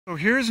So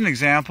here's an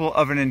example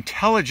of an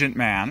intelligent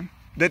man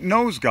that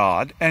knows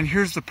God and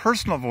hears the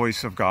personal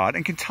voice of God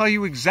and can tell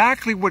you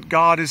exactly what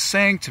God is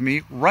saying to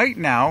me right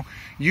now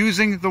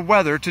using the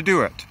weather to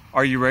do it.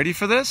 Are you ready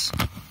for this?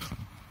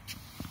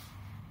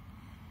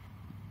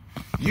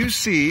 You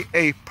see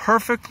a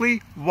perfectly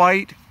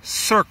white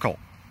circle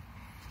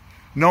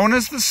known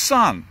as the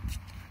sun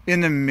in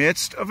the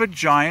midst of a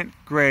giant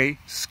gray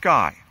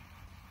sky.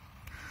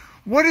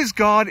 What is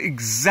God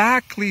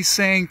exactly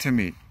saying to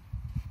me?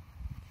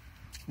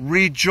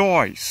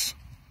 Rejoice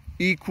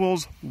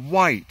equals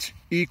white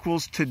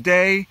equals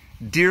today,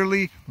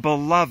 dearly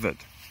beloved.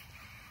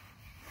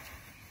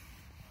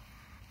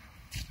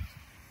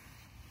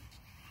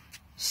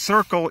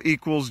 Circle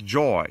equals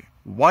joy.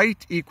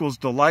 White equals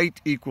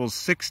delight equals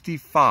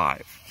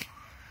 65.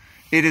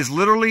 It is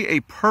literally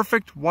a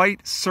perfect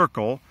white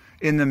circle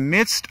in the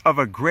midst of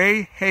a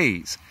gray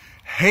haze.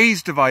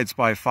 Haze divides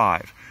by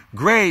 5.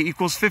 Gray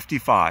equals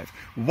 55.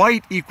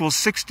 White equals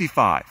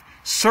 65.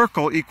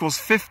 Circle equals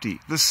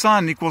 50. The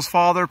sun equals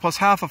Father plus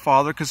half a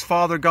Father because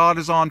Father God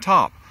is on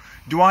top.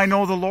 Do I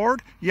know the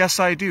Lord? Yes,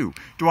 I do.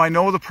 Do I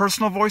know the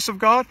personal voice of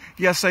God?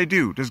 Yes, I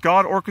do. Does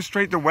God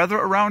orchestrate the weather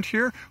around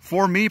here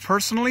for me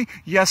personally?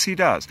 Yes, He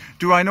does.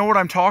 Do I know what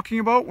I'm talking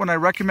about when I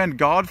recommend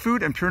God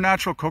food and pure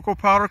natural cocoa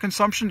powder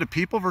consumption to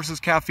people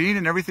versus caffeine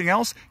and everything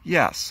else?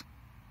 Yes.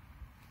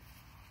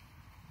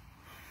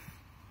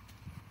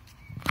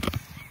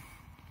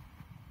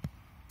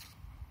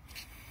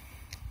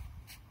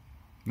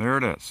 There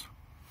it is.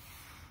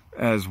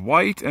 As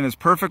white and as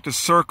perfect a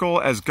circle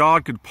as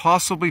God could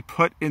possibly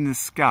put in the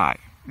sky.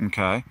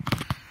 Okay?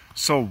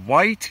 So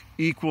white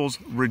equals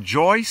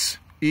rejoice,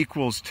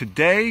 equals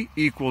today,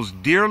 equals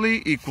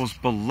dearly, equals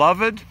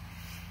beloved.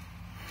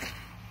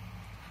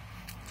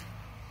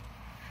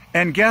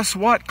 And guess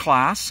what,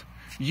 class?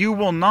 You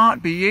will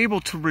not be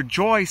able to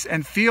rejoice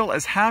and feel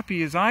as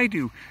happy as I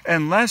do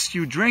unless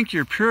you drink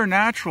your pure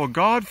natural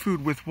God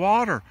food with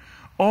water.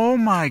 Oh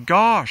my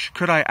gosh,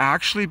 could I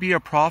actually be a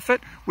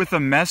prophet with a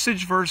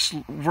message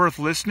worth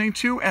listening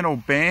to and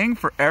obeying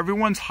for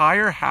everyone's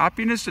higher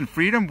happiness and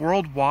freedom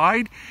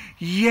worldwide?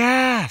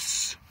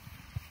 Yes!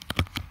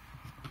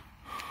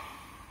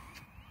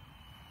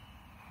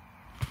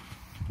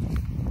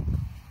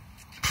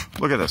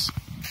 Look at this.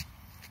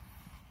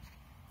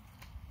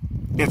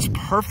 It's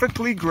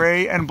perfectly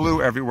gray and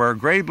blue everywhere.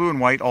 Gray, blue, and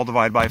white all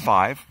divide by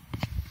 5.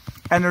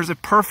 And there's a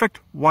perfect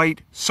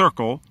white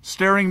circle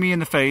staring me in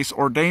the face,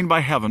 ordained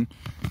by heaven,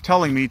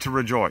 telling me to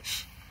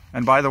rejoice.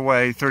 And by the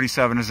way,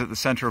 37 is at the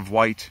center of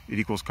white. It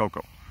equals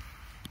cocoa.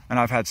 And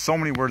I've had so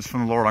many words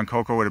from the Lord on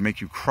cocoa, it'd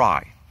make you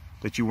cry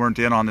that you weren't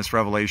in on this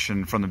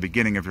revelation from the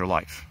beginning of your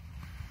life.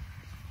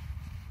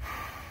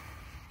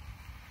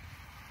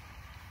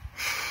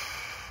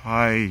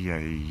 Ay,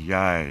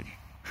 ay,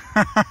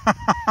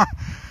 ay.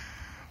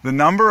 The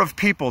number of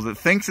people that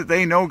thinks that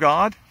they know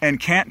God and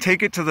can't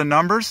take it to the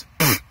numbers,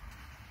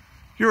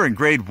 you're in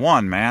grade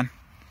 1, man.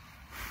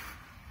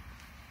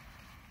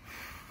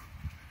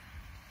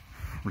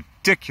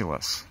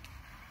 Ridiculous.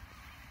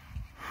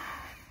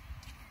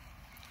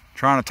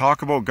 Trying to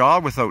talk about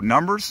God without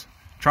numbers?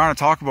 Trying to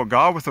talk about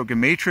God without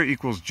Gematria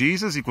equals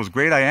Jesus equals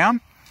great I am?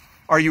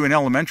 Are you in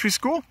elementary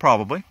school?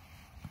 Probably.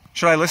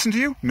 Should I listen to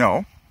you?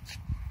 No.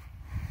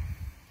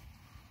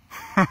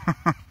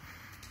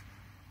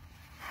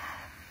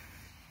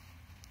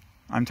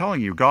 I'm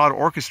telling you, God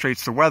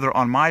orchestrates the weather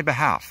on my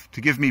behalf to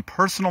give me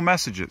personal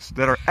messages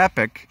that are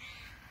epic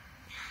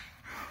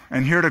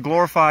and here to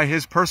glorify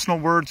His personal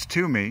words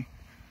to me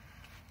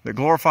that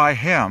glorify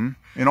Him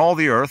in all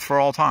the earth for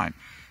all time.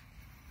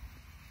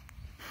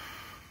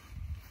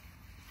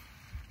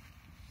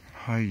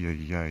 Ay,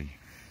 ay, ay.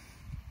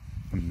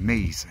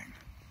 Amazing.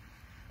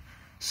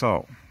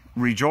 So,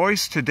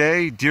 rejoice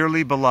today,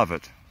 dearly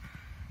beloved.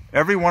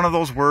 Every one of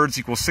those words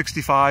equals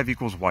 65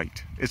 equals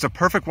white. It's a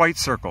perfect white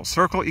circle.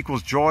 Circle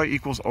equals joy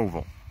equals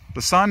oval.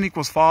 The sun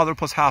equals Father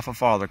plus half a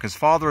Father because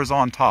Father is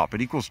on top.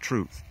 It equals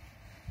truth.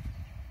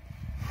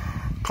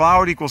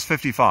 Cloud equals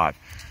 55.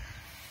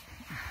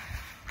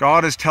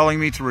 God is telling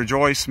me to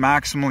rejoice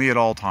maximally at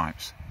all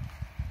times.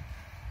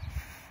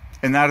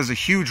 And that is a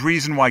huge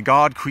reason why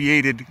God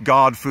created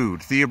God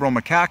food,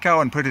 Theobroma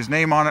cacao, and put His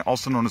name on it,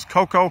 also known as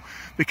cocoa,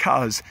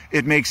 because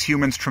it makes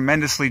humans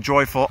tremendously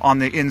joyful on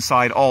the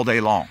inside all day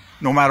long,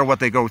 no matter what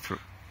they go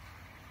through.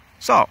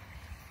 So,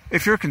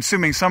 if you're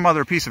consuming some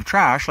other piece of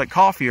trash, like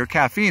coffee or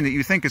caffeine that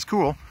you think is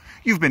cool,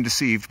 you've been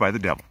deceived by the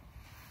devil.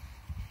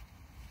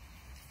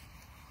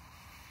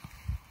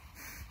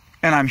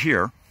 And I'm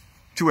here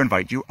to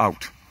invite you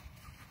out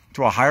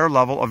to a higher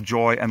level of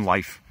joy and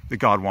life that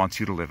God wants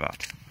you to live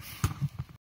at.